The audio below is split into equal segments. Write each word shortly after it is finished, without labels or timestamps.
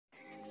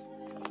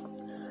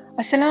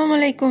আসসালামু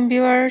আলাইকুম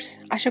ভিউয়ার্স,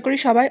 আশা করি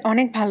সবাই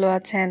অনেক ভালো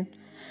আছেন।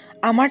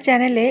 আমার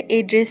চ্যানেলে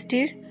এই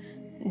ড্রেসটির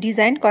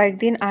ডিজাইন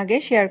কয়েকদিন আগে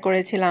শেয়ার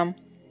করেছিলাম,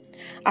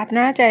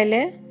 আপনারা চাইলে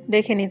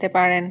দেখে নিতে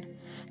পারেন।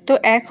 তো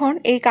এখন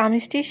এই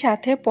কামিজটির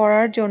সাথে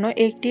পরার জন্য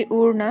একটি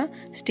ওড়না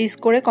স্টিচ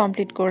করে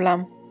কমপ্লিট করলাম।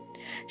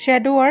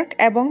 শ্যাডো ওয়ার্ক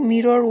এবং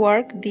মিরর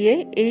ওয়ার্ক দিয়ে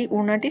এই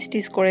ওড়নাটি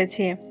স্টিচ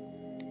করেছি।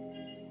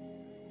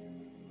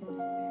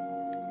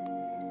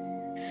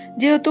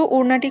 যেহেতু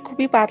ওড়নাটি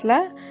খুবই পাতলা,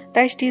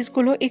 তাই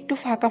স্টিচগুলো একটু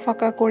ফাঁকা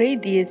ফাঁকা করেই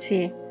দিয়েছি।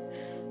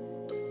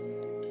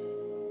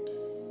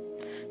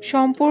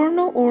 সম্পূর্ণ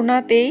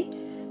ওড়নাতেই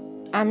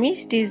আমি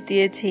স্টিচ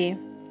দিয়েছি।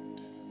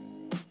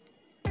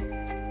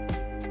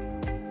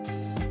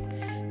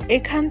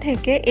 এখান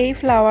থেকে এই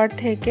ফ্লাওয়ার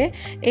থেকে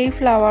এই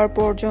ফ্লাওয়ার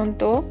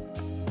পর্যন্ত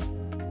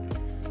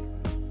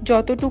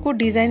যতটুকু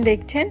ডিজাইন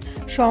দেখছেন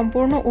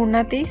সম্পূর্ণ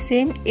ওড়নাতেই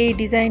সেম এই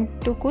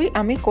ডিজাইনটুকুই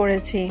আমি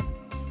করেছি।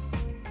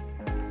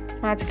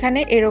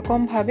 মাঝখানে এরকম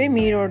ভাবে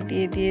মিরর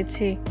দিয়ে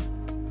দিয়েছি।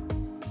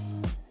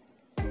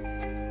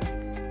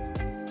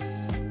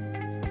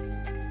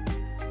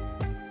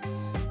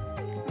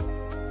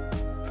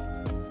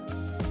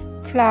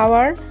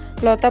 ফ্লাওয়ার,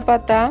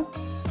 লতাপাতা,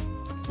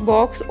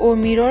 বক্স ও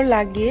মিরর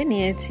লাগিয়ে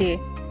নিয়েছি।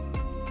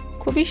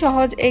 খুবই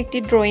সহজ একটি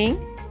ড্রয়িং।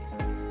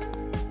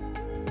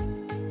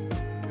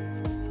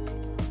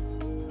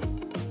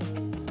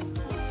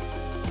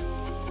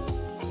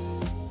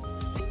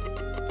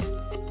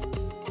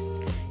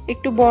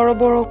 একটু বড়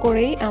বড়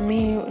করেই আমি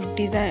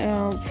ডিজাইন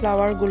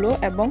ফ্লাওয়ারগুলো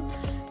এবং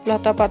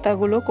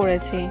লতাপাতাগুলো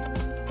করেছি।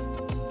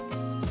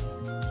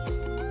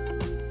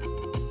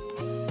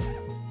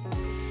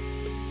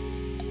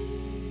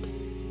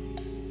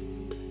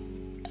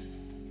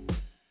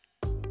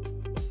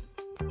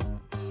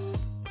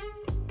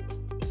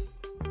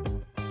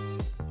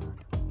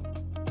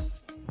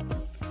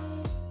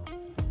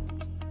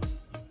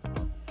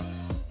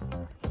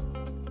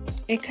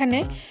 এখানে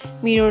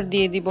মিরর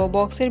দিয়ে দিব,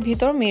 বক্সের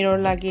ভিতর মিরর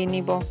লাগিয়ে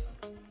নিব।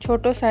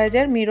 ছোট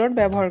সাইজের মিরর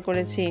ব্যবহার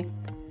করেছি।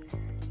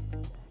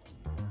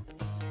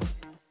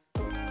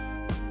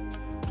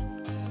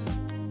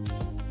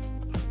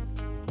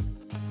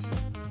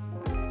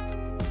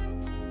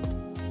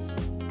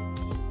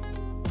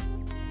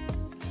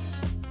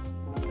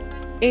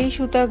 এই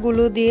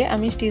সুতাগুলো দিয়ে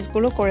আমি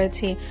স্টিচগুলো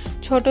করেছি।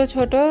 ছোট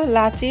ছোট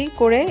লাচি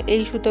করে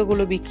এই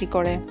সুতাগুলো বিক্রি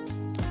করে।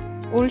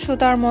 উল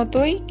সুতার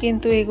মতোই,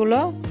 কিন্তু এগুলো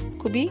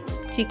খুবই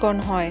চিকন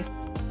হয়।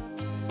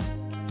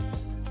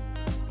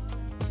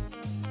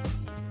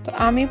 তো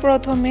আমি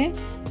প্রথমে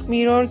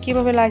মিরর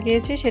কিভাবে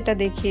লাগিয়েছি সেটা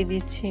দেখিয়ে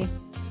দিচ্ছি।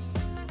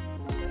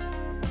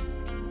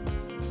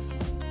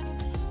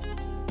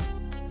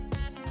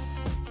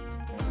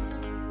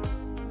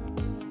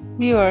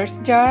 ভিউয়ার্স,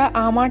 যারা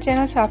আমার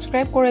চ্যানেল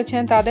সাবস্ক্রাইব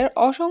করেছেন তাদের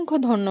অসংখ্য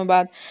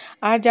ধন্যবাদ।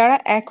 আর যারা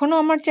এখনও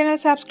আমার চ্যানেল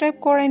সাবস্ক্রাইব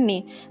করেননি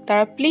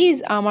তারা প্লিজ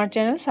আমার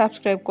চ্যানেল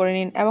সাবস্ক্রাইব করে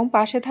নিন এবং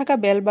পাশে থাকা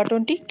বেল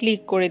বাটনটি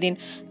ক্লিক করে দিন।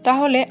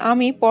 তাহলে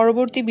আমি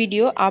পরবর্তী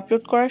ভিডিও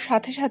আপলোড করার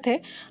সাথে সাথে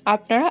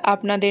আপনারা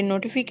আপনাদের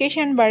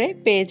নোটিফিকেশন বারে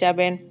পেয়ে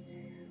যাবেন।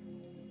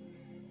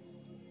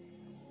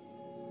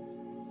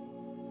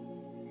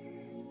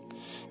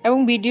 এবং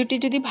ভিডিওটি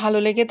যদি ভালো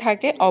লেগে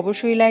থাকে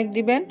অবশ্যই লাইক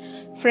দিবেন,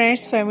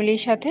 ফ্রেন্ডস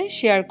ফ্যামিলির সাথে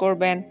শেয়ার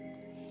করবেন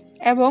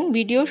এবং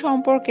ভিডিও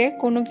সম্পর্কে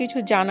কোনো কিছু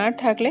জানার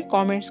থাকলে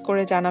কমেন্টস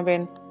করে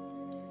জানাবেন।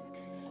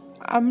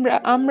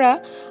 আমরা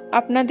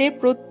আপনাদের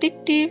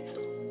প্রত্যেকটি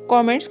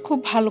কমেন্টস খুব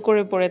ভালো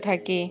করে পড়ে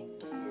থাকি।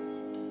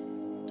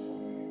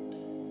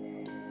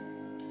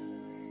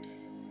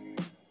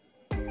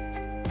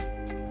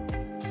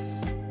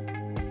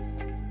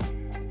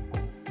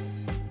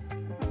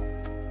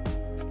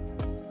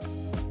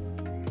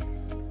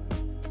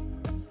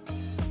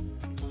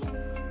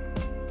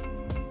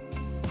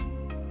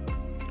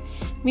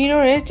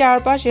 মিররের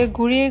চারপাশে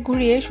ঘুরিয়ে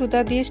ঘুরিয়ে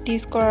সুতা দিয়ে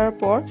স্টিচ করার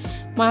পর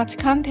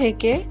মাঝখান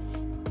থেকে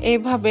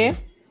এভাবে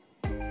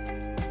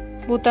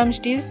বুতাম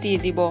স্টিচ দিয়ে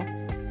দিব।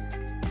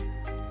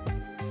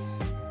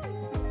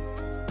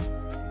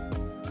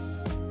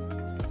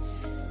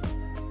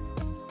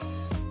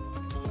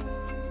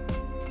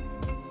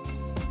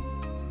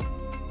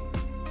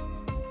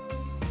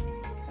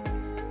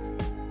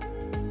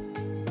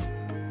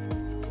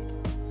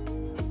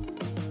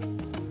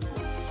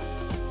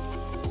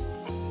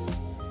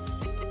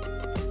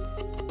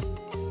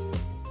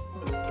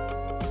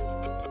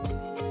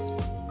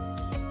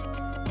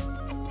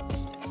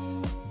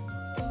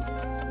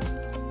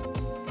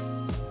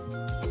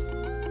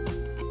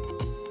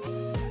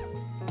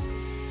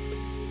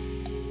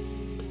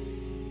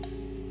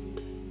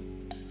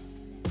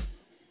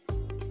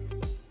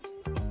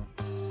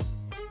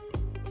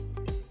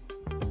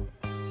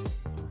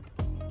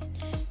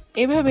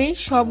 এভাবেই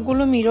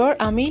সবগুলো মিরর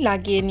আমি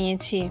লাগিয়ে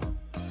নিয়েছি।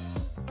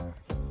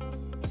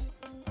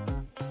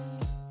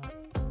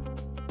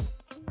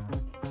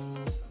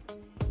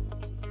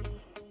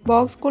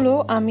 বক্সগুলো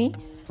আমি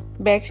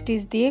ব্যাক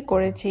স্টিচ দিয়ে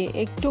করেছি,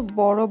 একটু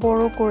বড়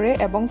বড় করে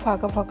এবং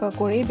ফাঁকা ফাঁকা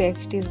করে ব্যাক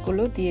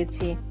স্টিচগুলো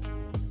দিয়েছি।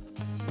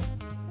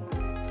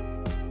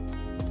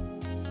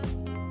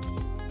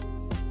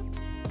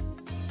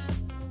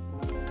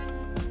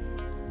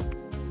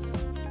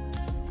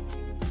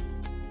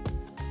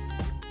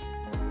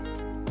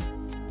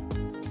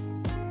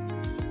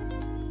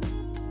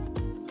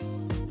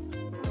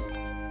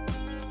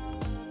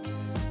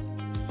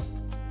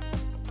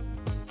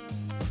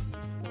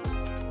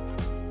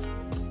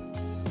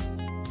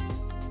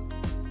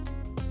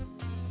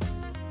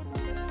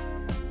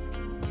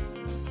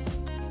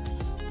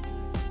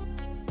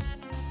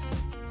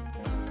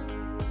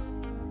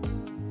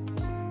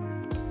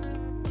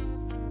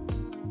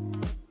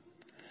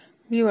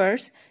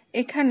 ভিউয়ার্স,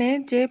 এখানে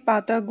যে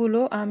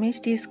পাতাগুলো আমি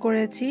স্টিচ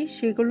করেছি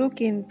সেগুলো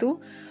কিন্তু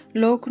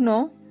লগ্ন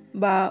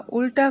বা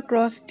উল্টা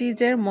ক্রস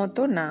স্টিচের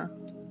মতো না।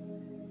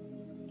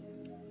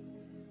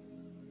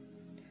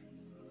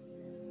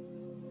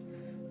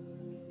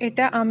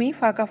 এটা আমি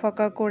ফাঁকা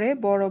ফাঁকা করে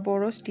বড়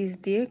বড় স্টিচ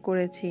দিয়ে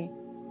করেছি।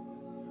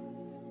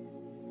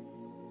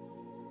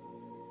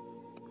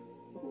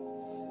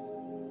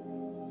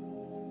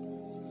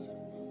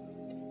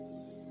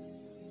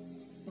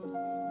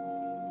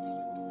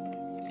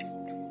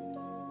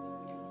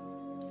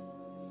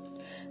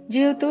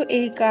 যেহেতু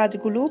এই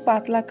কাজগুলো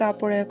পাতলা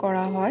কাপড়ে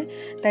করা হয়,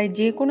 তাই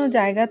যে কোনো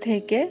জায়গা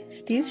থেকে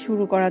স্টিচ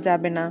শুরু করা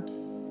যাবে না,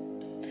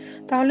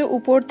 তাহলে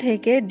উপর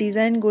থেকে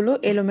ডিজাইনগুলো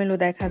এলোমেলো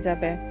দেখা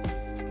যাবে।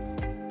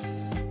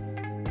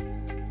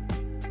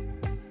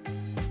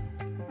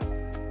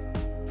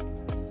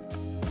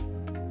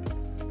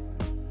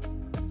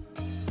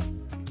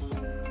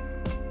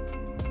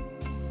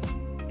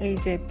 এই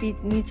যে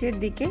নিচের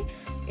দিকে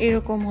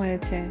এরকম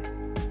হয়েছে।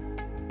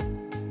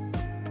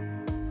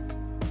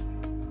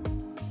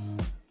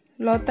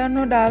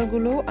 লতানো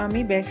ডালগুলো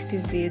আমি ব্যাক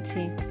স্টিচ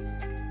দিয়েছি।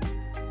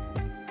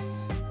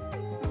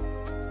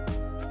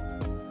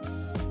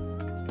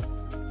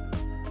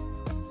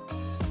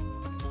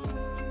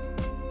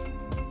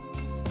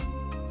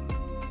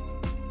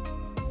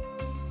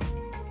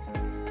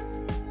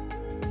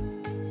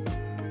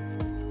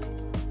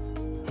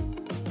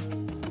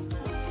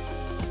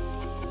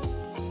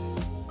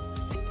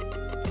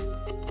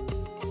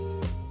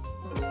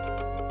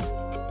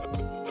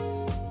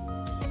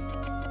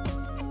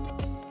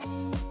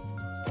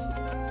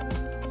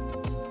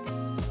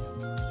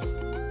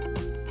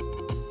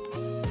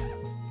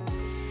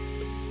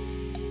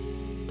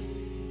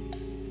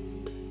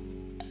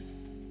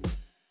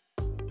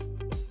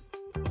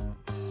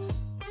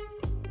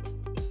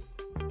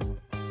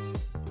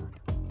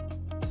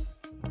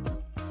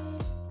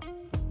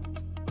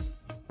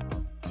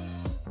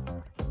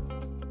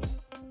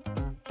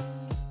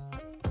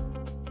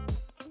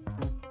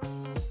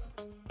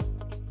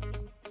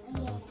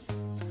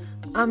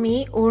 আমি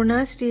ওড়না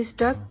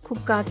স্টিচটা খুব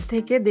কাছ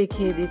থেকে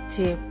দেখিয়ে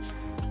দিচ্ছি।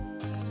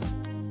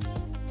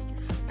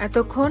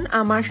 এতক্ষণ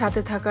আমার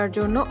সাথে থাকার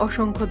জন্য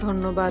অসংখ্য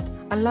ধন্যবাদ।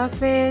 আল্লাহ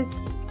হাফেজ।